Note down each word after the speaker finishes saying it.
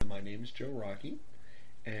name's Joe Rocky,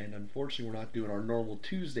 and unfortunately we're not doing our normal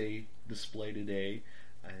Tuesday display today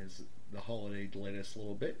as the holiday delayed us a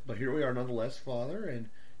little bit, but here we are nonetheless, Father, and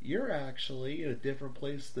you're actually in a different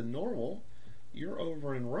place than normal. You're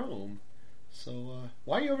over in Rome. So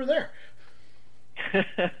why are you over there?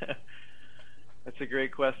 That's a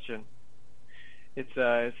great question. It's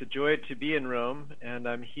a joy to be in Rome, and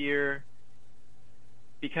I'm here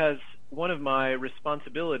because one of my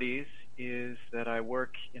responsibilities is that I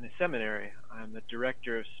work in a seminary. I'm the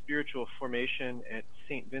director of spiritual formation at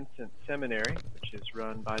St. Vincent Seminary, which is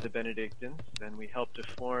run by the Benedictines, and we help to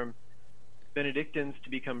form Benedictines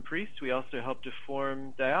to become priests. We also help to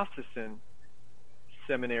form diocesan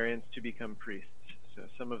seminarians to become priests. So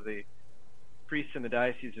some of the priests in the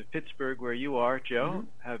Diocese of Pittsburgh, where you are, Joe,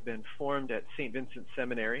 have been formed at St. Vincent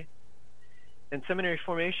Seminary. And seminary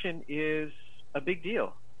formation is a big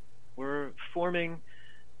deal. We're forming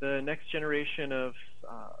the next generation of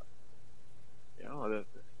the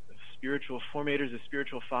spiritual formators, the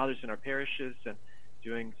spiritual fathers in our parishes, and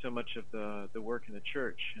doing so much of the work in the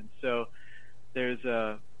church. And so there's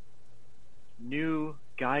a new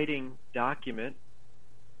guiding document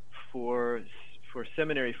for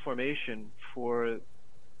seminary formation for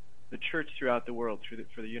the church throughout the world,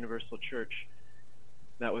 for the Universal Church.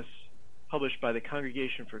 That was published by the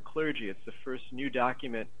Congregation for Clergy. It's the first new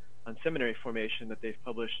document on seminary formation that they've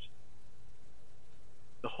published,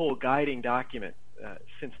 the whole guiding document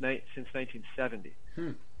since 1970.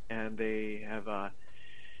 And they have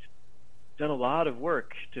done a lot of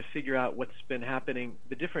work to figure out what's been happening.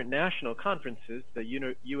 The different national conferences,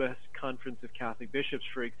 the U.S. Conference of Catholic Bishops,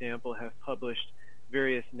 for example, have published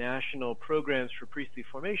various national programs for priestly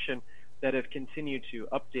formation that have continued to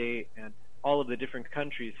update, and all of the different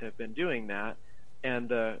countries have been doing that. And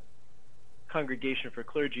the Congregation for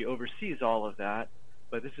Clergy oversees all of that,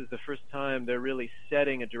 but this is the first time they're really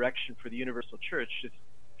setting a direction for the Universal Church, just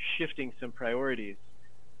shifting some priorities,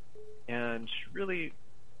 and really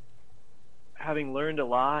having learned a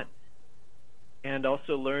lot and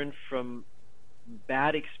also learned from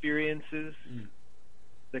bad experiences.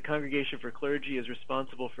 The Congregation for Clergy is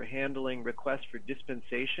responsible for handling requests for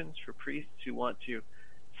dispensations for priests who want to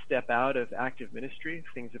step out of active ministry if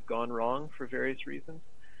things have gone wrong for various reasons.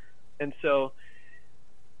 And so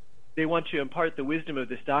they want to impart the wisdom of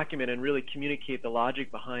this document and really communicate the logic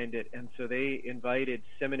behind it. And so they invited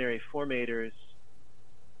seminary formators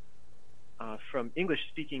from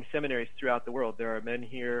English-speaking seminaries throughout the world. There are men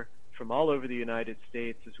here from all over the United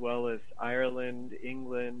States, as well as Ireland,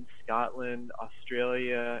 England, Scotland,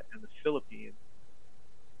 Australia, and the Philippines.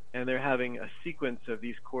 And they're having a sequence of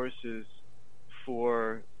these courses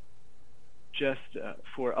for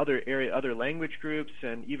for other language groups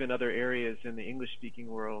and even other areas in the English-speaking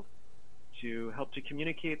world, to help to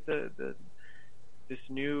communicate this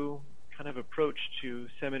new kind of approach to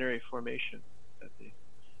seminary formation that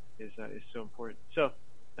is so important. So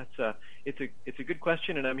that's it's a good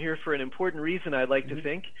question, and I'm here for an important reason, I'd like to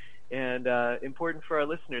think, and important for our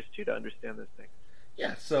listeners too to understand this thing.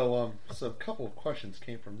 Yeah. So a couple of questions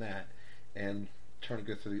came from that, and trying to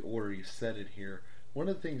go through the order you said it here. One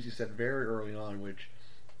of the things you said very early on, which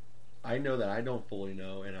I know that I don't fully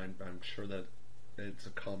know, and I'm sure that it's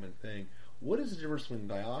a common thing. What is the difference between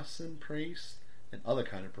diocesan priest and other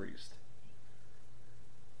kind of priest?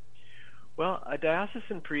 Well, a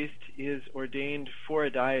diocesan priest is ordained for a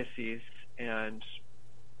diocese, and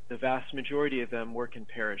the vast majority of them work in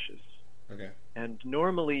parishes. Okay. And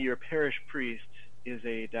normally your parish priest is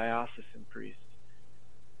a diocesan priest.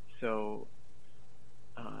 So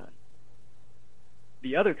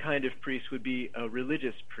the other kind of priest would be a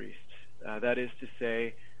religious priest. That is to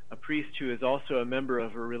say, a priest who is also a member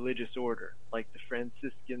of a religious order, like the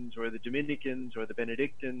Franciscans or the Dominicans or the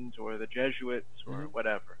Benedictines or the Jesuits or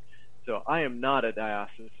whatever. So I am not a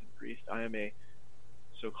diocesan priest. I am a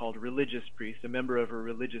so-called religious priest, a member of a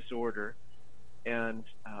religious order, and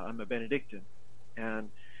I'm a Benedictine. And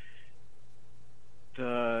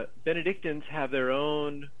the Benedictines have their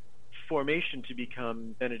own formation to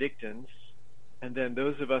become Benedictines, and then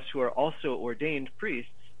those of us who are also ordained priests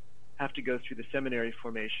have to go through the seminary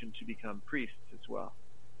formation to become priests as well.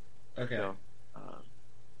 Okay. So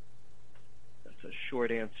that's a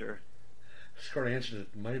short answer. Short answer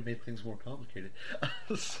that might have made things more complicated.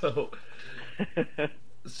 But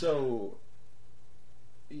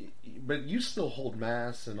you still hold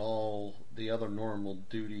Mass and all the other normal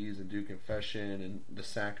duties and do confession and the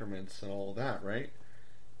sacraments and all that, right?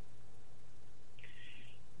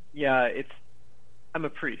 Yeah, I'm a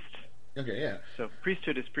priest. Okay, yeah. So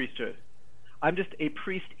priesthood is priesthood. I'm just a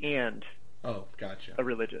priest and gotcha. a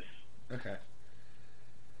religious. Okay.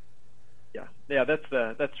 Yeah.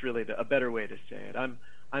 That's really a better way to say it.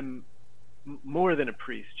 I'm more than a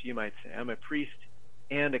priest, you might say. I'm a priest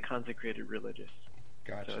and a consecrated religious.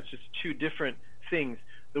 Gotcha. So it's just two different things.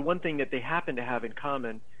 The one thing that they happen to have in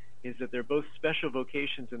common is that they're both special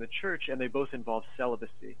vocations in the church, and they both involve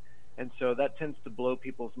celibacy. And so that tends to blow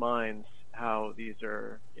people's minds how these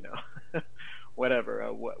are,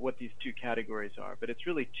 whatever, what these two categories are. But it's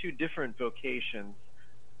really two different vocations,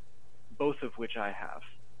 both of which I have.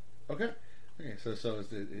 Okay. So it's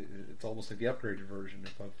almost like the upgraded version,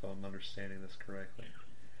 if I'm understanding this correctly.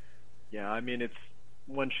 Yeah, I mean,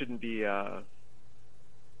 one shouldn't be.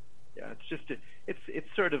 It's just it's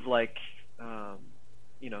sort of like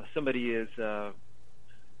somebody is a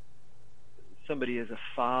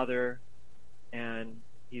father, and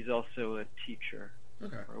he's also a teacher,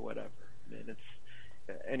 or whatever. I mean, it's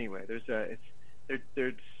anyway. There's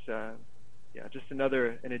just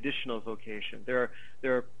an additional vocation. There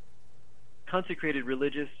are consecrated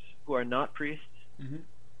religious who are not priests. Mm-hmm.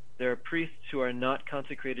 There are priests who are not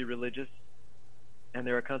consecrated religious, and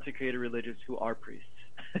there are consecrated religious who are priests.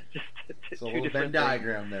 Just a little Venn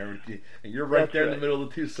diagram there, and you're right there in the middle of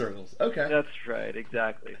the two circles. Okay, that's right,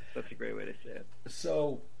 exactly. That's a great way to say it.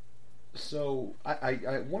 So I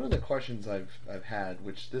one of the questions I've had,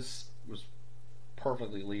 which this was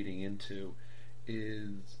perfectly leading into,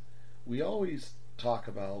 is we always talk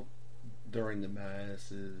about during the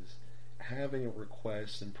Mass is having a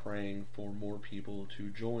request and praying for more people to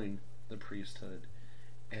join the priesthood,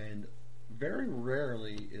 and very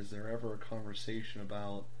rarely is there ever a conversation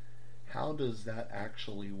about how does that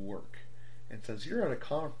actually work. And since you're at a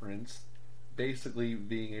conference, basically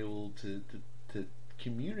being able to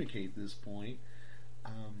communicate this point,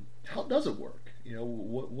 how does it work?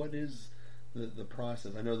 What is the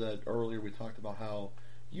process? I know that earlier we talked about how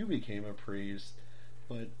you became a priest,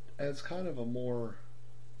 but as kind of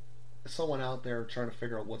someone out there trying to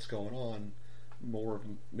figure out what's going on,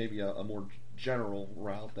 maybe a more general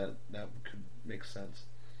route that could make sense.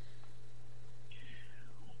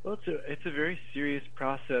 Well, it's a very serious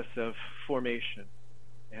process of formation,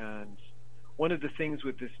 and one of the things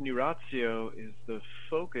with this new ratio is the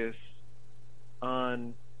focus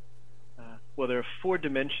on there are 4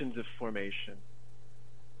 dimensions of formation: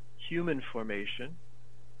 human formation,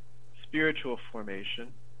 spiritual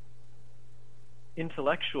formation,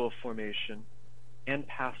 intellectual formation, and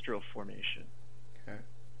pastoral formation. Okay.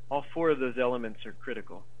 All 4 of those elements are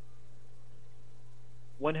critical.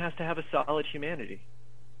 One has to have a solid humanity.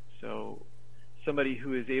 So somebody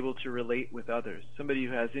who is able to relate with others, somebody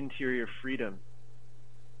who has interior freedom,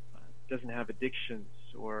 doesn't have addictions,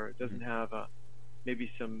 or doesn't have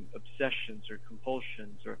maybe some obsessions or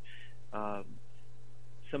compulsions, or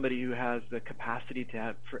somebody who has the capacity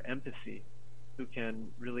for empathy, who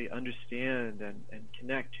can really understand and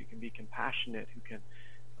connect, who can be compassionate, who can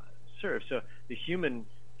serve. So the human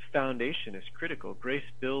foundation is critical. Grace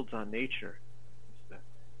builds on nature. It's the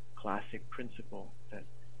classic principle that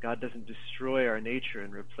God doesn't destroy our nature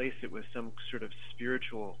and replace it with some sort of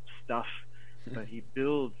spiritual stuff, but he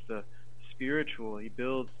builds the spiritual, he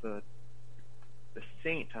builds the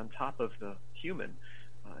saint on top of the human.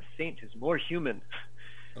 Saint is more human.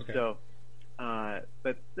 Okay. So,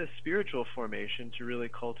 but the spiritual formation to really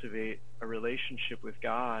cultivate a relationship with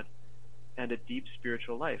God and a deep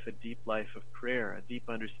spiritual life, a deep life of prayer, a deep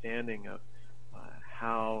understanding of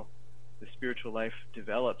how the spiritual life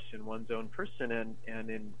develops in one's own person and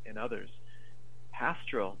in others.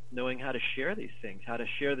 Pastoral, knowing how to share these things, how to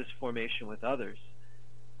share this formation with others,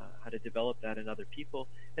 how to develop that in other people.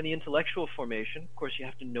 And the intellectual formation, of course, you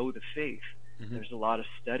have to know the faith. Mm-hmm. There's a lot of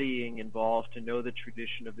studying involved to know the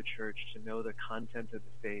tradition of the church, to know the content of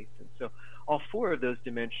the faith. And so all 4 of those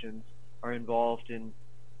dimensions are involved in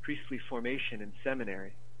priestly formation in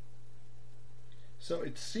seminary. So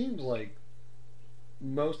it seems like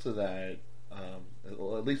most of that,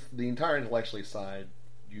 at least the entire intellectually side,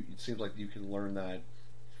 it seems like you can learn that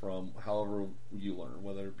from however you learn,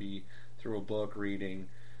 whether it be through a book, reading.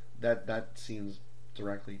 That seems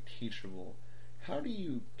directly teachable. How do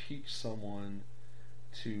you teach someone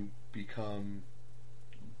to become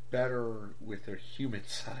better with their human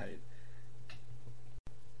side?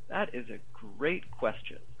 That is a great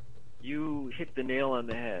question. You hit the nail on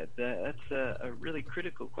the head. That's a really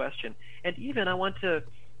critical question. And even I want to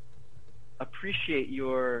appreciate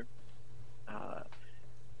your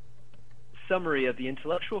summary of the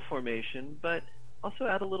intellectual formation, but also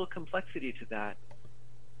add a little complexity to that.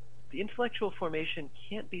 The intellectual formation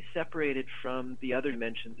can't be separated from the other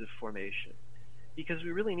dimensions of formation, because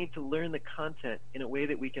we really need to learn the content in a way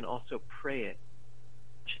that we can also pray it,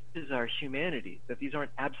 which is our humanity, that these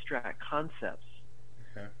aren't abstract concepts.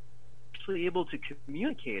 Okay. actually able to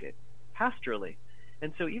communicate it pastorally.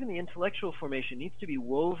 And so even the intellectual formation needs to be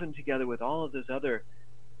woven together with all of those other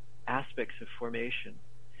aspects of formation.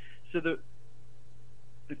 So the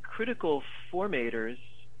critical formators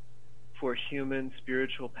for human,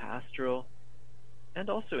 spiritual, pastoral, and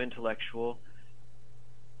also intellectual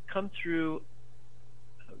come through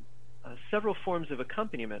several forms of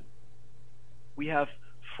accompaniment. We have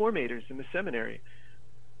formators in the seminary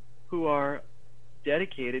who are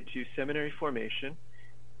dedicated to seminary formation.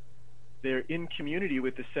 They're in community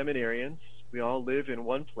with the seminarians. We all live in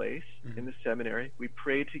one place in the seminary. We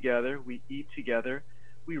pray together. We eat together.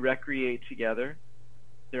 We recreate together.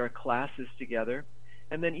 There are classes together.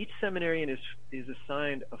 And then each seminarian is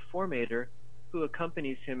assigned a formator who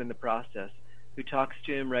accompanies him in the process, who talks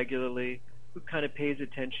to him regularly, who kind of pays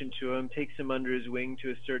attention to him, takes him under his wing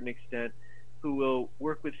to a certain extent, who will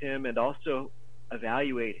work with him and also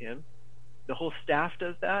evaluate him. The whole staff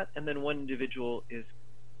does that, and then one individual is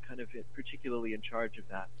kind of particularly in charge of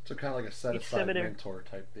that. So kind of like a set-aside mentor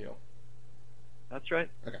type deal. That's right.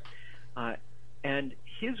 Okay. And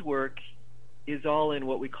his work is all in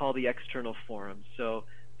what we call the external forum. So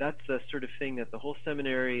that's the sort of thing that the whole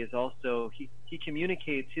seminary is also, he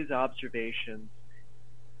communicates his observations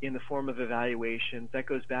in the form of evaluations. That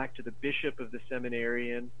goes back to the bishop of the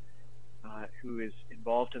seminarian, who is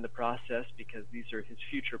involved in the process because these are his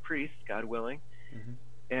future priests, God willing.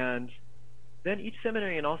 And then each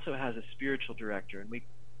seminarian also has a spiritual director, and we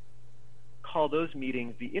call those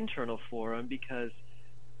meetings the internal forum because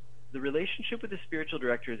the relationship with the spiritual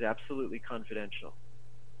director is absolutely confidential.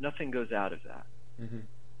 Nothing goes out of that.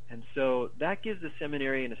 And so that gives the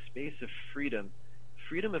seminarian a space of freedom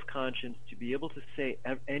of conscience to be able to say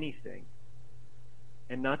anything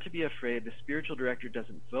and not to be afraid. The spiritual director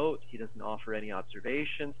doesn't vote. He doesn't offer any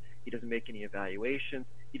observations. He doesn't make any evaluations.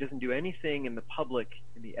 He doesn't do anything in the public,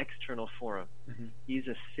 in the external forum. He's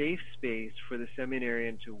a safe space for the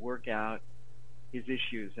seminarian to work out his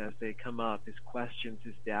issues as they come up, his questions,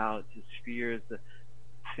 his doubts, his fears, the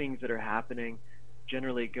things that are happening.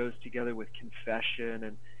 Generally it goes together with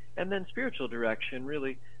confession and then spiritual direction.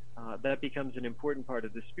 Really, that becomes an important part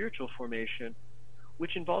of the spiritual formation,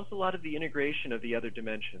 which involves a lot of the integration of the other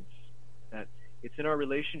dimensions. That it's in our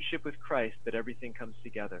relationship with Christ that everything comes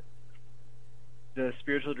together. The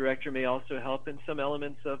spiritual director may also help in some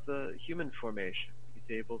elements of the human formation.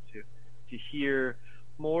 He's able to hear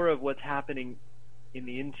more of what's happening in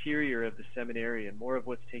the interior of the seminarian, more of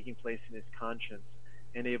what's taking place in his conscience,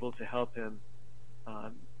 and able to help him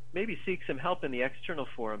maybe seek some help in the external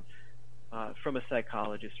forum from a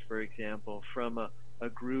psychologist, for example, from a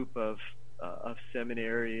group of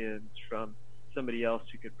seminarians, from somebody else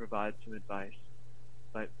who could provide some advice.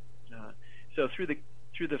 But so through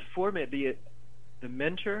the format, the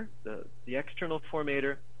mentor, the external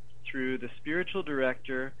formator, through the spiritual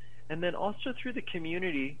director, and then also through the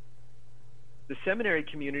community, the seminary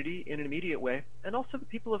community in an immediate way, and also the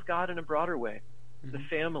people of God in a broader way, the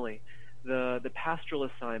family, the pastoral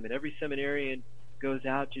assignment. Every seminarian goes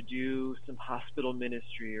out to do some hospital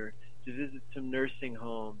ministry or to visit some nursing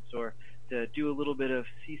homes or to do a little bit of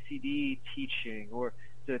CCD teaching or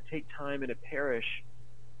to take time in a parish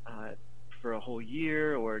for a whole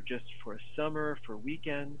year or just for a summer, for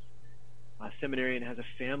weekends. A seminarian has a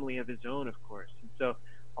family of his own, of course. And so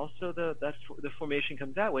also the formation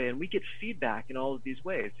comes that way, and we get feedback in all of these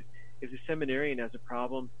ways. If a seminarian has a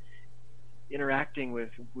problem interacting with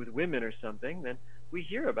women or something, then we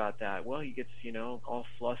hear about that. Well, he gets all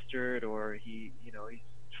flustered, or he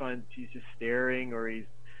finds he's just staring, or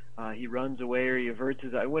he runs away, or he averts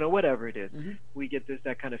his eye, whatever it is. We get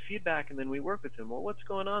that kind of feedback, and then we work with him. Well, what's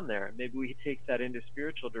going on there? Maybe we take that into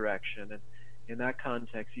spiritual direction, and in that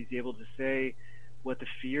context, he's able to say what the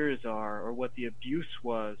fears are, or what the abuse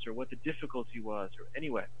was, or what the difficulty was, or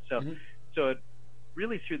anyway. So it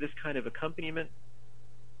really, through this kind of accompaniment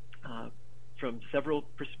from several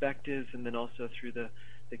perspectives, and then also through the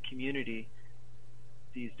community,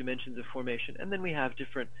 these dimensions of formation. And then we have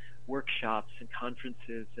different workshops and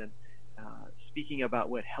conferences and speaking about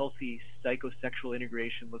what healthy psychosexual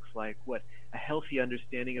integration looks like, what a healthy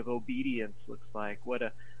understanding of obedience looks like, what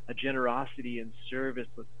a generosity in service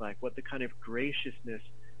looks like, what the kind of graciousness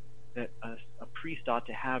that a priest ought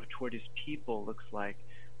to have toward his people looks like,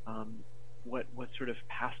 what sort of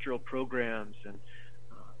pastoral programs and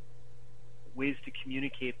ways to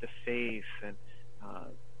communicate the faith and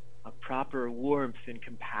a proper warmth and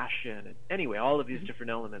compassion, and anyway, all of these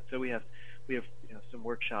different elements. So we have some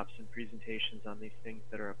workshops and presentations on these things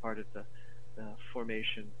that are a part of the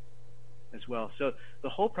formation as well. So the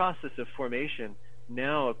whole process of formation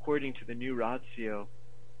now, according to the new Ratio,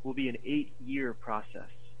 will be an 8-year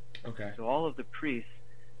process. Okay. So all of the priests,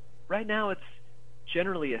 right now it's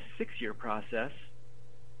generally a 6-year process.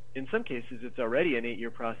 In some cases, it's already an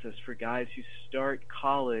 8-year process for guys who start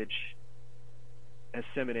college as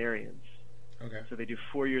seminarians. Okay. So they do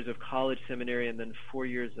 4 years of college seminary and then 4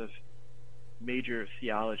 years of major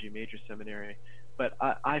theology, major seminary. But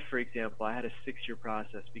I, for example, I had a 6-year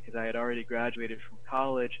process because I had already graduated from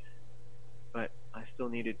college, but I still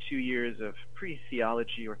needed 2 years of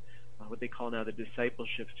pre-theology, or what they call now the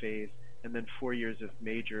discipleship phase, and then 4 years of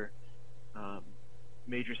major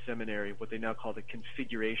seminary, what they now call the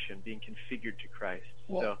configuration, being configured to Christ.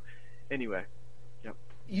 Well, so anyway, yep.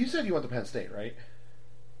 You said you went to Penn State, right?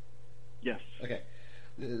 Yes. Okay.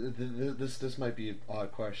 This might be an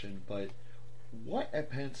odd question, but what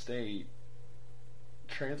at Penn State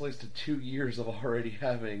translates to 2 years of already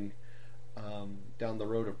having down the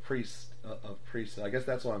road of priest? I guess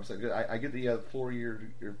that's what I'm saying. I get the 4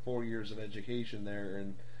 years of education there,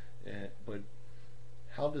 but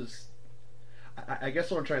how does? I guess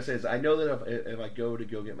what I'm trying to say is I know that if I go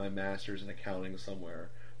get my master's in accounting somewhere,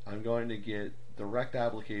 I'm going to get direct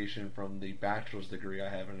application from the bachelor's degree I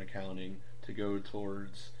have in accounting to go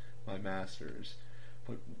towards my master's.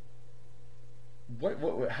 But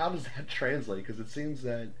what how does that translate? Because it seems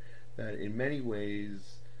that in many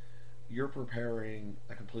ways you're preparing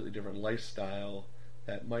a completely different lifestyle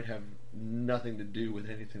that might have nothing to do with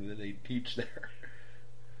anything that they teach there.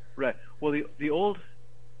 Right. Well, the old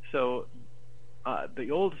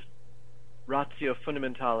Ratio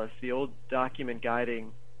Fundamentalis, the old document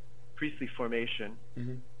guiding priestly formation,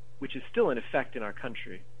 mm-hmm. which is still in effect in our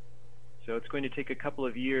country. So it's going to take a couple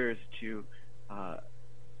of years to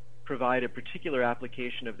provide a particular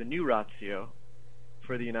application of the new Ratio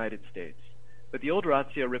for the United States. But the old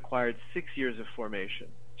Ratio required 6 years of formation,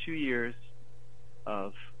 2 years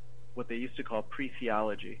of what they used to call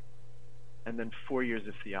pre-theology, and then 4 years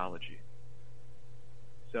of theology.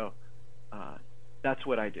 So that's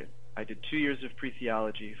what I did. I did 2 years of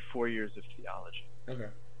pre-theology, 4 years of theology. Okay.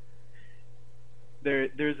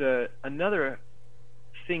 There's another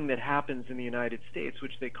thing that happens in the United States,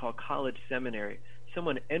 which they call college seminary.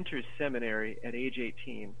 Someone enters seminary at age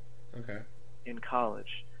 18 okay. in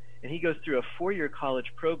college, and he goes through a 4-year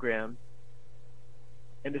college program,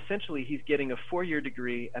 and essentially he's getting a 4-year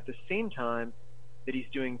degree at the same time that he's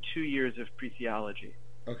doing 2 years of pre-theology.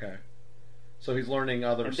 Okay. So he's learning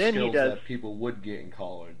other skills that people would get in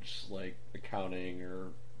college, like accounting or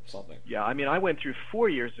something. Yeah, I mean, I went through 4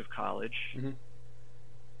 years of college. Mm-hmm.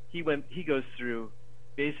 He goes through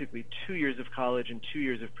basically 2 years of college and 2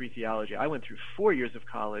 years of pre-theology. I went through 4 years of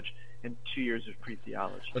college and 2 years of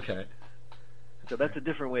pre-theology. Okay. So that's a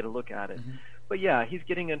different way to look at it. Mm-hmm. But yeah, he's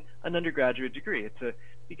getting an undergraduate degree. It's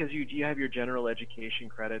because you have your general education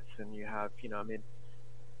credits, and you have,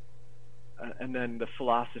 and then the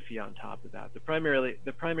philosophy on top of that. The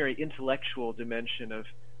primary intellectual dimension of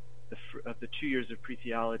the 2 years of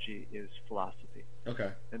pre-theology is philosophy.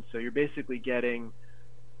 Okay. And so you're basically getting,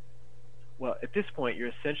 well, at this point,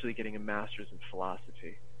 you're essentially getting a master's in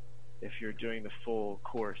philosophy if you're doing the full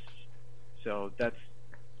course. So that's,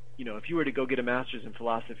 if you were to go get a master's in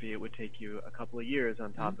philosophy, it would take you a couple of years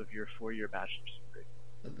on top of your 4-year bachelor's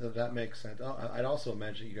degree. That makes sense. I'd also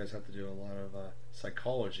imagine you guys have to do a lot of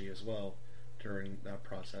psychology as well during that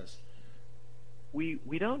process. We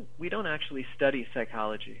don't actually study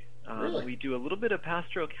psychology. Really? We do a little bit of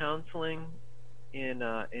pastoral counseling in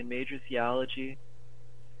major theology.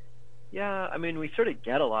 Yeah, I mean, we sort of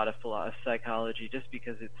get a lot of psychology just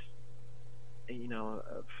because it's,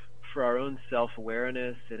 for our own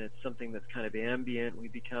self-awareness, and it's something that's kind of ambient. We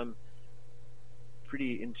become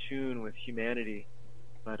pretty in tune with humanity,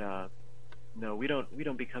 but no, we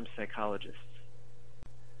don't become psychologists.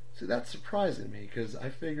 See, that's surprising me, because I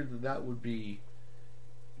figured that would be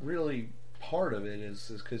really part of it, is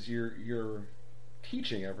because you're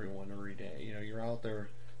teaching everyone every day. You're out there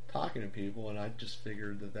talking to people, and I just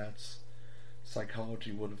figured that's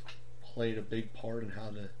psychology would have played a big part in how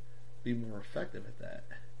to be more effective at that.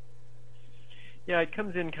 Yeah, it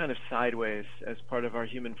comes in kind of sideways as part of our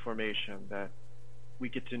human formation, that we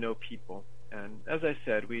get to know people. And as I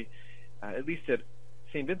said, we, at least at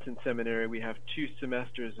St. Vincent Seminary, we have 2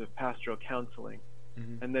 semesters of pastoral counseling,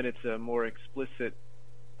 mm-hmm. and then it's a more explicit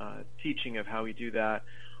teaching of how we do that.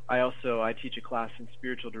 I teach a class in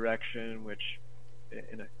spiritual direction, which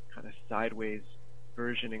in a kind of sideways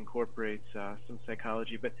version incorporates some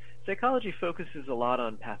psychology. But psychology focuses a lot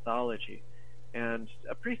on pathology, and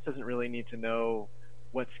a priest doesn't really need to know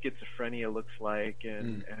what schizophrenia looks like,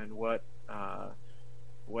 and what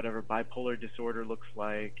whatever bipolar disorder looks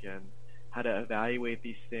like, and how to evaluate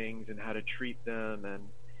these things and how to treat them. And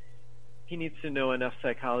he needs to know enough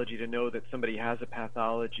psychology to know that somebody has a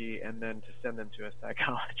pathology and then to send them to a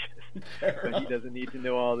psychologist. But he doesn't need to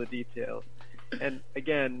know all the details. And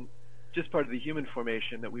again, just part of the human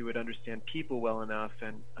formation, that we would understand people well enough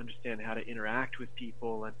and understand how to interact with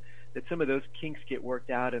people, and that some of those kinks get worked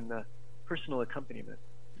out in the personal accompaniment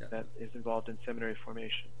that is involved in seminary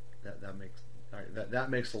formation. That makes that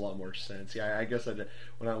makes a lot more sense. Yeah, I guess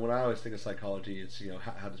when I always think of psychology, it's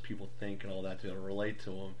how does people think and all that to relate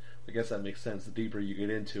to them. I guess that makes sense. The deeper you get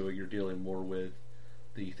into it, you're dealing more with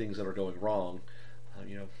the things that are going wrong.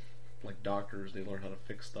 Like doctors, they learn how to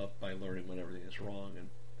fix stuff by learning when everything is wrong, and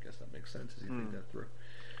I guess that makes sense as you think that through.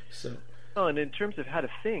 So, and in terms of how to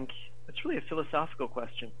think, it's really a philosophical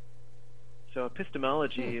question. So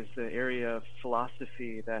epistemology is the area of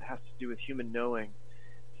philosophy that has to do with human knowing.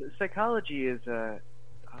 So psychology is a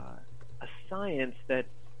science that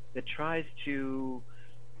tries to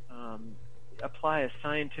apply a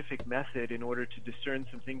scientific method in order to discern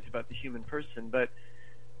some things about the human person. But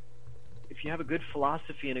if you have a good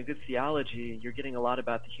philosophy and a good theology, you're getting a lot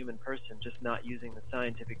about the human person, just not using the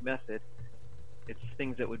scientific method. It's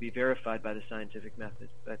things that would be verified by the scientific method.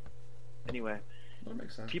 But anyway, that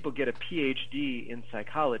makes sense. People get a PhD in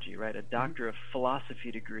psychology, right? A doctor of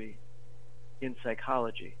philosophy degree in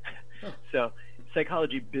psychology. So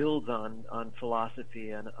psychology builds on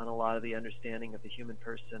philosophy and on a lot of the understanding of the human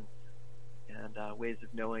person and ways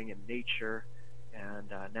of knowing and nature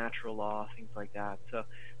and natural law, things like that. So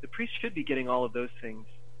the priest should be getting all of those things,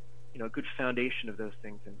 a good foundation of those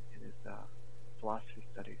things in his philosophy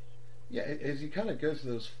studies. Yeah, as you kind of go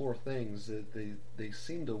through those four things, they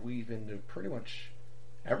seem to weave into pretty much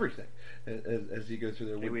everything as you go through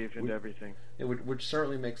there. They weave into everything. It would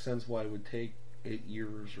certainly make sense why it would take 8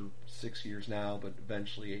 years or 6 years now, but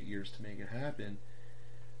eventually 8 years to make it happen.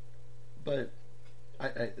 But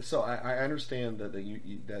I understand that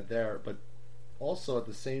that there, but also at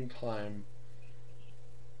the same time,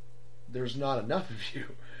 there's not enough of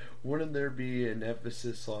you. Wouldn't there be an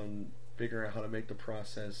emphasis on figuring out how to make the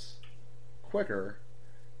process quicker,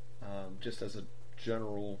 just as a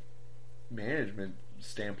general management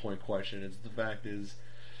standpoint question? Is the fact is,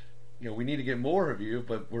 we need to get more of you,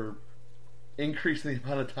 but we're increasing the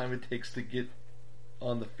amount of time it takes to get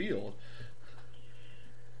on the field.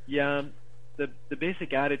 Yeah, the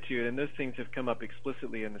basic attitude, and those things have come up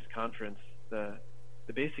explicitly in this conference, the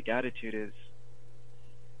basic attitude is,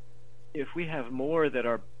 if we have more that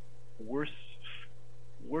are worse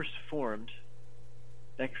formed,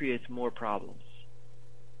 that creates more problems.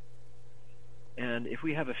 And if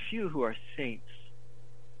we have a few who are saints,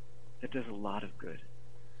 that does a lot of good.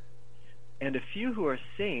 And a few who are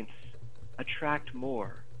saints attract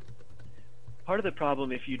more. Part of the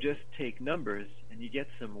problem, if you just take numbers and you get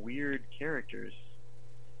some weird characters,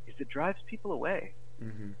 is it drives people away.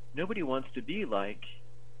 Mm-hmm. Nobody wants to be like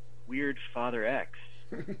weird Father X,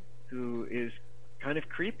 who is kind of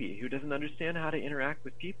creepy, who doesn't understand how to interact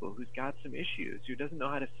with people, who's got some issues, who doesn't know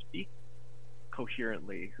how to speak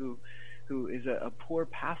coherently, who is a poor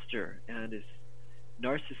pastor and is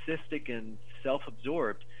narcissistic and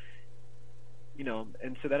self-absorbed.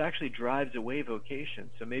 And so that actually drives away vocations.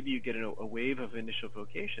 So maybe you get a wave of initial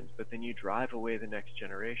vocations, but then you drive away the next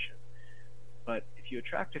generation. But if you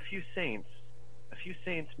attract a few saints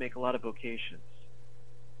make a lot of vocations,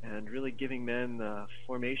 and really giving men the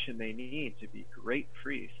formation they need to be great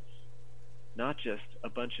priests, not just a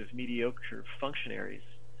bunch of mediocre functionaries,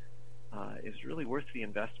 is really worth the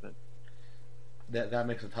investment. That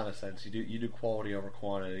makes a ton of sense. You do quality over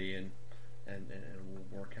quantity, and it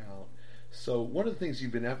will work out. So one of the things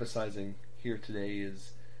you've been emphasizing here today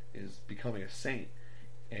is becoming a saint,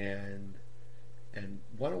 and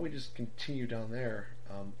why don't we just continue down there?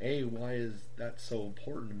 A, why is that so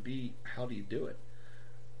important? And B, how do you do it?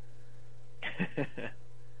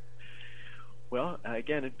 Well,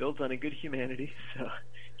 again, it builds on a good humanity, so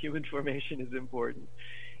human formation is important.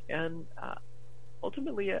 And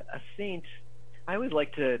ultimately, a saint, I always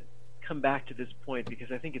like to come back to this point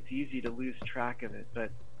because I think it's easy to lose track of it,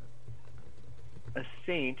 but a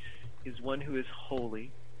saint is one who is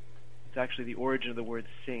holy. It's actually the origin of the word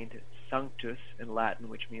saint. It's sanctus in Latin,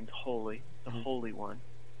 which means holy, the holy one.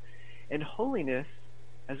 And holiness,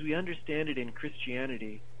 as we understand it in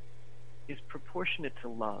Christianity, is proportionate to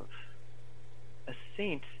love. A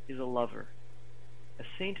saint is a lover. A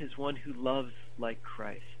saint is one who loves like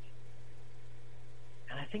Christ.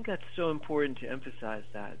 And I think that's so important to emphasize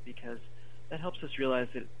that, because that helps us realize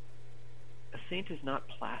that a saint is not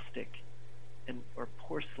plastic or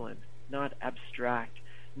porcelain, not abstract,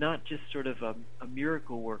 not just sort of a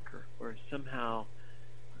miracle worker or somehow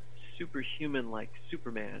superhuman like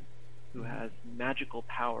Superman who has magical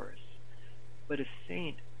powers. But a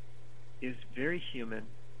saint is very human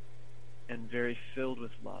and very filled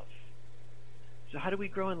with love. So how do we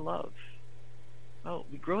grow in love? Well,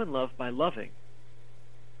 we grow in love by loving,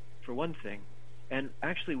 for one thing. And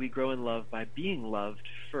actually we grow in love by being loved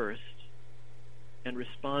first and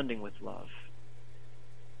responding with love.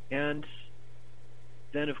 And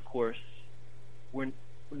then, of course, we're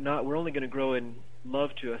only going to grow in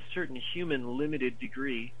love to a certain human limited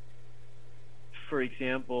degree. For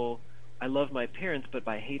example, I love my parents, but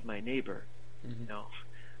I hate my neighbor. Mm-hmm. You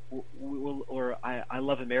know, or I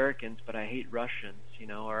love Americans, but I hate Russians. You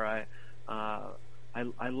know, or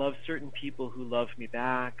I love certain people who love me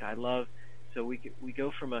back. So we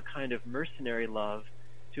go from a kind of mercenary love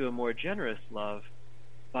to a more generous love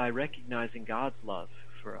by recognizing God's love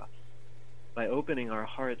for us, by opening our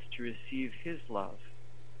hearts to receive His love,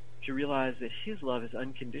 to realize that His love is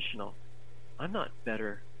unconditional. I'm not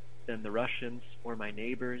better than the Russians or my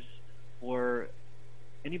neighbors or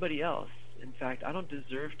anybody else. In fact, I don't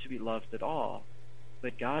deserve to be loved at all,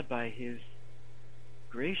 but God, by His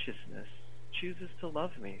graciousness, chooses to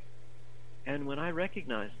love me. And when I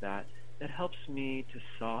recognize that, that helps me to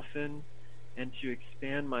soften and to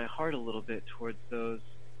expand my heart a little bit towards those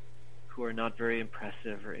who are not very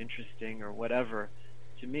impressive or interesting or whatever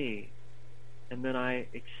to me. And then I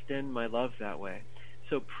extend my love that way.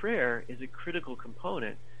 So prayer is a critical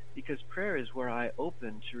component, because prayer is where I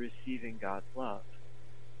open to receiving God's love,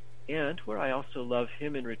 and where I also love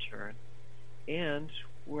Him in return, and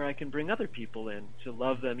where I can bring other people in to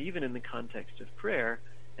love them even in the context of prayer,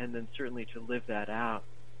 and then certainly to live that out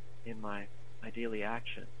in my daily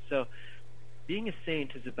action. So being a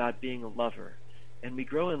saint is about being a lover, and we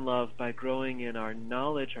grow in love by growing in our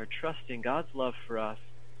knowledge, our trust in God's love for us,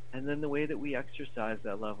 and then the way that we exercise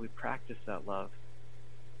that love, we practice that love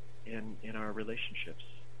in our relationships.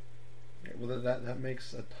 Well, that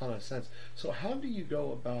makes a ton of sense. So how do you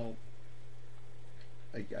go about,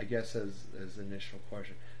 I guess as initial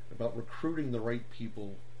question, about recruiting the right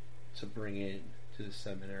people to bring in to the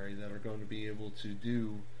seminary that are going to be able to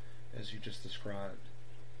do as you just described?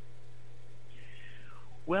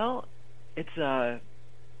 Well, there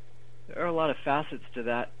are a lot of facets to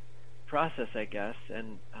that process, I guess,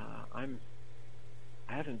 and I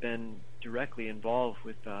haven't been directly involved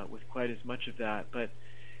with quite as much of that, but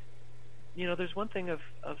you know, there's one thing of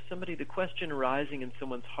somebody, the question arising in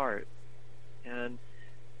someone's heart, and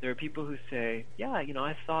there are people who say, yeah, you know,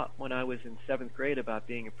 I thought when I was in 7th grade about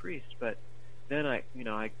being a priest, but then I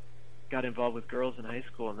got involved with girls in high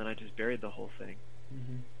school, and then I just buried the whole thing.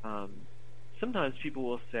 Mm-hmm. Sometimes people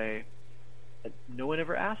will say, no one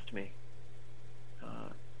ever asked me.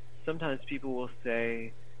 Sometimes people will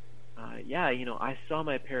say, yeah, you know, I saw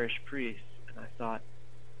my parish priest, and I thought,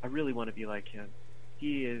 I really want to be like him.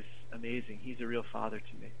 He is amazing. He's a real father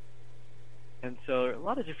to me. And so a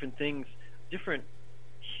lot of different things, different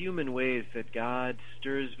human ways that God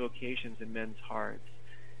stirs vocations in men's hearts,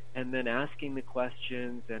 and then asking the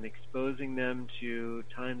questions and exposing them to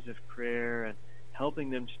times of prayer and helping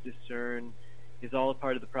them to discern is all a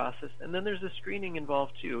part of the process. And then there's a screening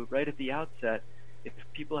involved too, right at the outset. If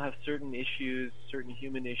people have certain issues, certain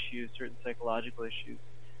human issues, certain psychological issues,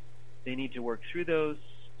 they need to work through those.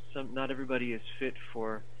 Not everybody is fit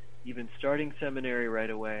for even starting seminary right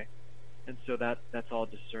away, and so that's all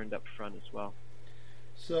discerned up front as well.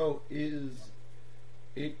 So is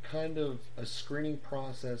it kind of a screening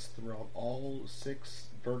process throughout all 6,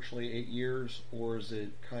 virtually 8 years, or is it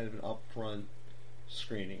kind of an upfront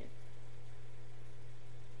screening?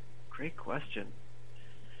 Great question.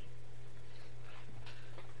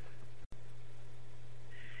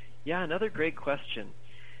 Yeah, another great question.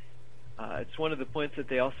 It's one of the points that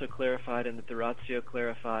they also clarified and that the Ratio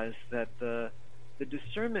clarifies, that the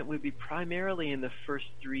discernment would be primarily in the first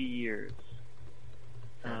 3 years.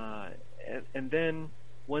 And then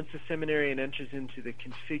once the seminarian enters into the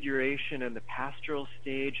configuration and the pastoral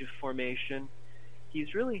stage of formation,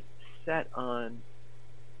 he's really set on,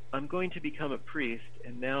 I'm going to become a priest,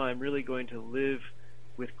 and now I'm really going to live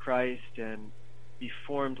with Christ and be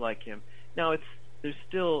formed like Him. Now, there's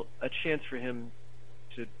still a chance for him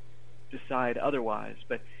to decide otherwise,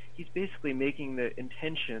 but he's basically making the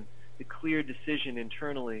intention, the clear decision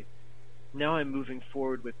internally. Now I'm moving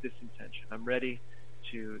forward with this intention. I'm ready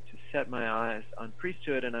to set my eyes on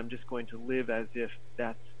priesthood, and I'm just going to live as if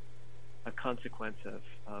that's a consequence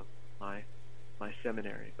of my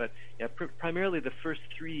seminary. But yeah, primarily the first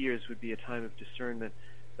 3 years would be a time of discernment.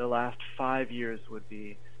 The last 5 years would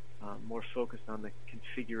be more focused on the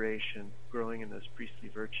configuration, growing in those priestly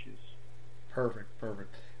virtues. Perfect.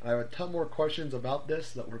 I have a ton more questions about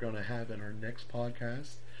this that we're going to have in our next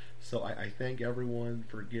podcast. So I thank everyone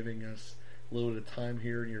for giving us little bit of time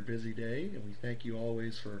here in your busy day, and we thank you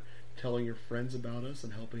always for telling your friends about us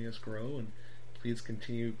and helping us grow. And please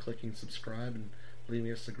continue clicking subscribe and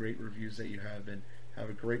leaving us the great reviews that you have. And have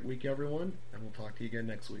a great week, everyone, and we'll talk to you again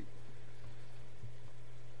next week.